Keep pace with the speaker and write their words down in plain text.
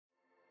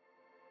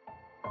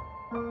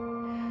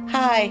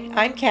Hi,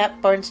 I'm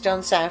Kat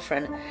Barnstone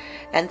Saffron,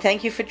 and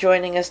thank you for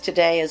joining us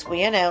today as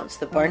we announce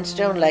the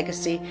Barnstone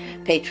Legacy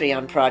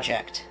Patreon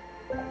project.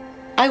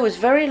 I was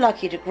very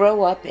lucky to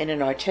grow up in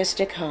an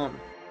artistic home.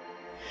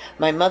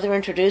 My mother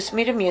introduced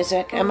me to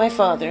music, and my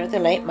father, the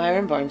late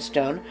Myron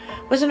Barnstone,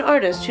 was an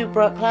artist who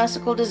brought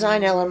classical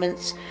design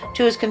elements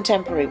to his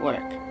contemporary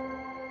work.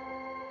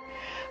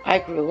 I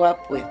grew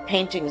up with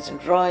paintings and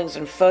drawings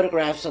and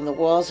photographs on the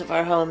walls of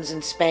our homes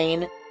in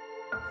Spain,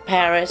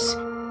 Paris,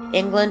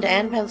 England,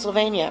 and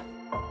Pennsylvania.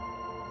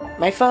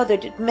 My father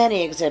did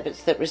many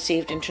exhibits that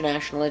received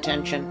international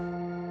attention.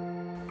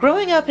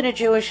 Growing up in a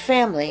Jewish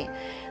family,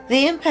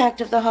 the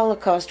impact of the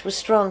Holocaust was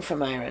strong for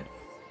Myron.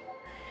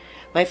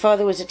 My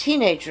father was a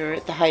teenager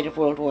at the height of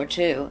World War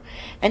II,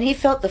 and he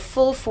felt the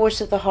full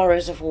force of the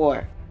horrors of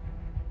war.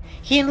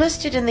 He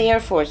enlisted in the Air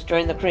Force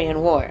during the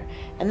Korean War,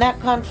 and that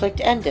conflict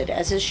ended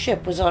as his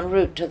ship was en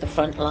route to the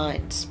front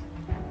lines.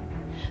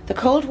 The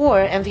Cold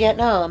War and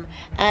Vietnam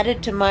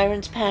added to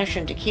Myron's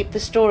passion to keep the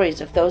stories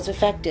of those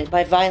affected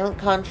by violent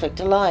conflict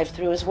alive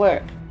through his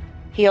work.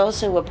 He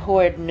also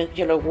abhorred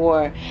nuclear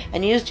war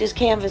and used his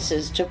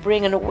canvases to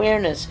bring an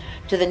awareness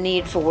to the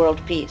need for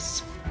world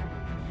peace.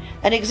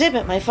 An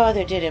exhibit my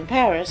father did in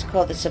Paris,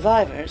 called The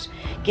Survivors,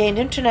 gained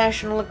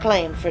international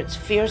acclaim for its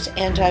fierce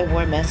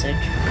anti-war message.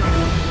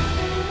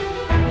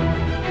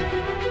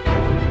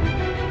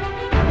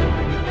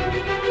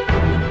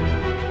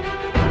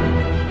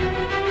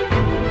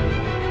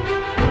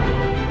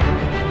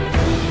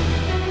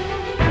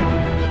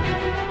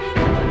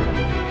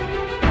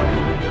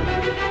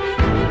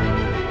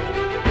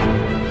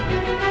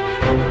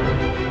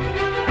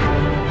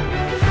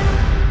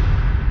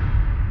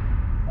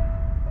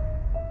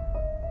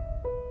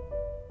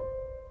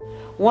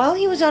 While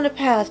he was on a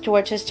path to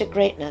artistic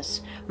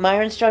greatness,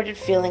 Myron started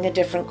feeling a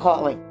different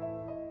calling.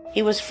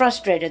 He was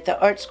frustrated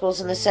that art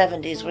schools in the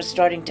 70s were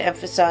starting to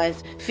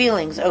emphasize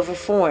feelings over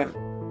form,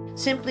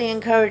 simply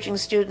encouraging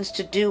students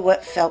to do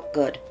what felt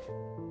good.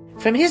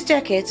 From his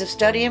decades of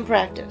study and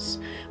practice,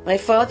 my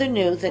father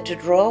knew that to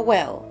draw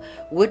well,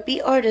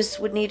 would-be artists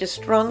would need a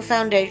strong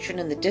foundation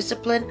in the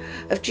discipline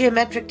of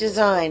geometric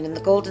design in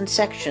the golden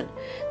section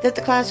that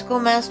the classical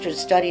masters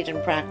studied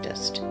and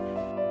practiced.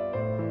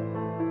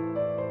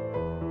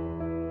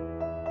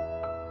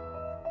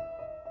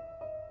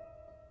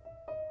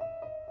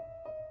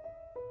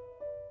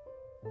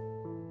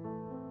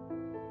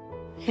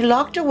 He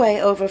locked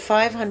away over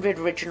 500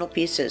 original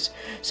pieces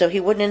so he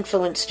wouldn't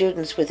influence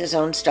students with his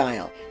own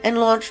style, and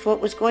launched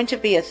what was going to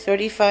be a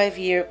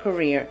 35-year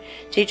career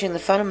teaching the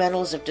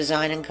fundamentals of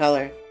design and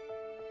color.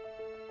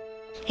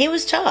 He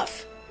was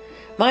tough.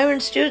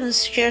 Myron's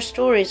students share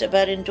stories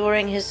about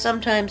enduring his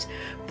sometimes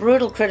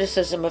brutal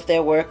criticism of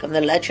their work on the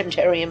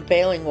legendary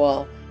impaling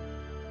wall.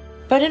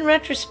 But in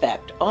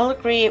retrospect, all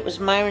agree it was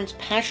Myron's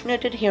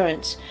passionate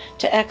adherence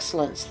to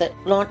excellence that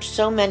launched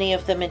so many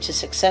of them into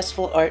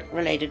successful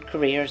art-related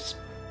careers.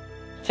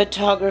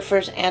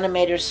 Photographers,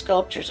 animators,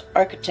 sculptors,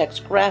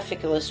 architects,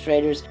 graphic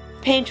illustrators,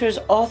 painters,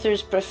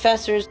 authors,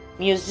 professors,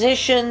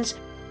 musicians.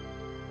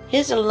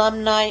 His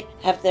alumni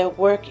have their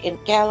work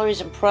in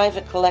galleries and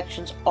private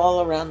collections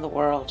all around the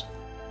world.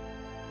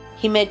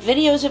 He made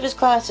videos of his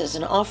classes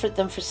and offered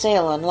them for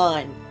sale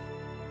online.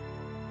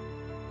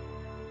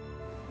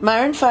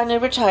 Myron finally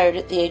retired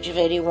at the age of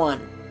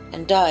 81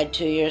 and died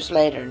 2 years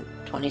later in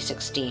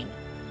 2016.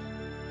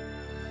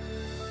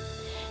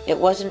 It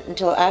wasn't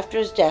until after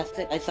his death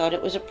that I thought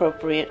it was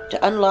appropriate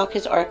to unlock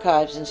his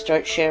archives and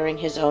start sharing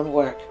his own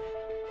work.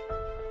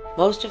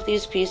 Most of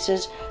these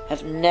pieces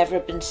have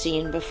never been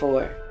seen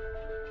before.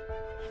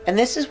 And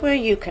this is where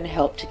you can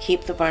help to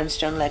keep the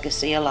Barnstone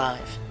legacy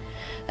alive.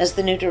 As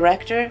the new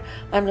director,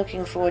 I'm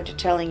looking forward to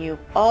telling you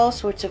all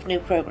sorts of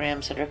new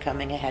programs that are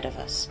coming ahead of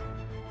us.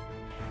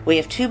 We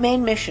have two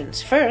main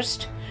missions.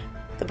 First,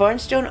 the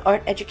Barnstone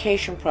Art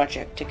Education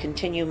Project to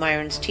continue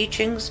Myron's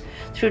teachings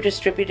through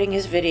distributing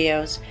his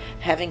videos,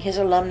 having his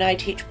alumni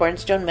teach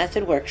Barnstone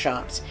method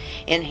workshops,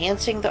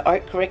 enhancing the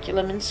art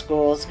curriculum in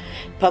schools,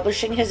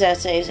 publishing his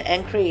essays,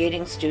 and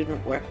creating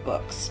student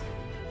workbooks.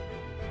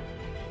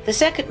 The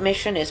second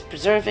mission is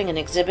preserving and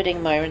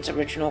exhibiting Myron's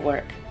original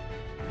work.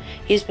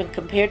 He's been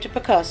compared to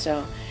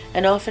Picasso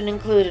and often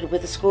included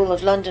with the School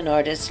of London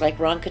artists like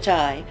Ron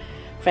Catai,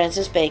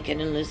 Francis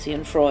Bacon, and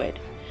Lucian Freud.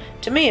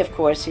 To me, of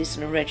course, he's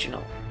an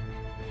original.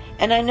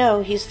 And I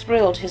know he's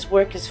thrilled his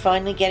work is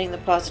finally getting the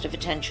positive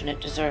attention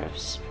it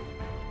deserves.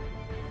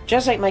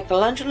 Just like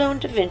Michelangelo and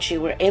Da Vinci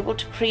were able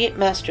to create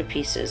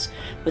masterpieces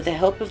with the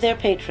help of their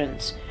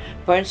patrons,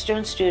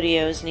 Barnstone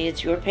Studios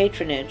needs your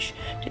patronage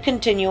to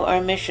continue our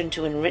mission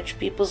to enrich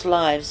people's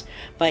lives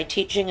by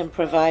teaching and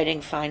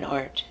providing fine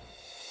art.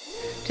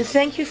 To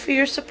thank you for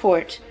your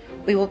support,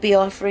 we will be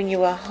offering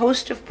you a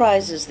host of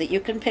prizes that you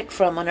can pick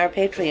from on our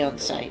Patreon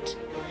site.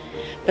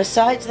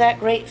 Besides that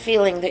great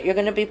feeling that you're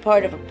going to be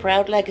part of a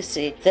proud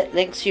legacy that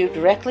links you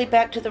directly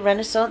back to the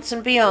Renaissance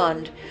and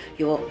beyond,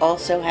 you will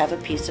also have a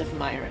piece of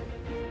Myron.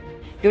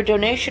 Your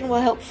donation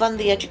will help fund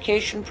the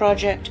education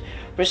project,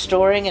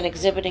 restoring and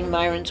exhibiting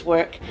Myron's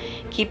work,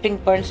 keeping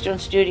Barnstone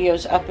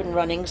Studios up and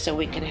running so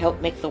we can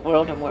help make the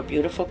world a more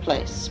beautiful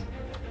place.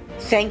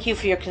 Thank you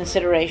for your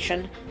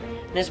consideration,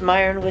 and as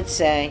Myron would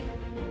say,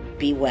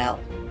 be well.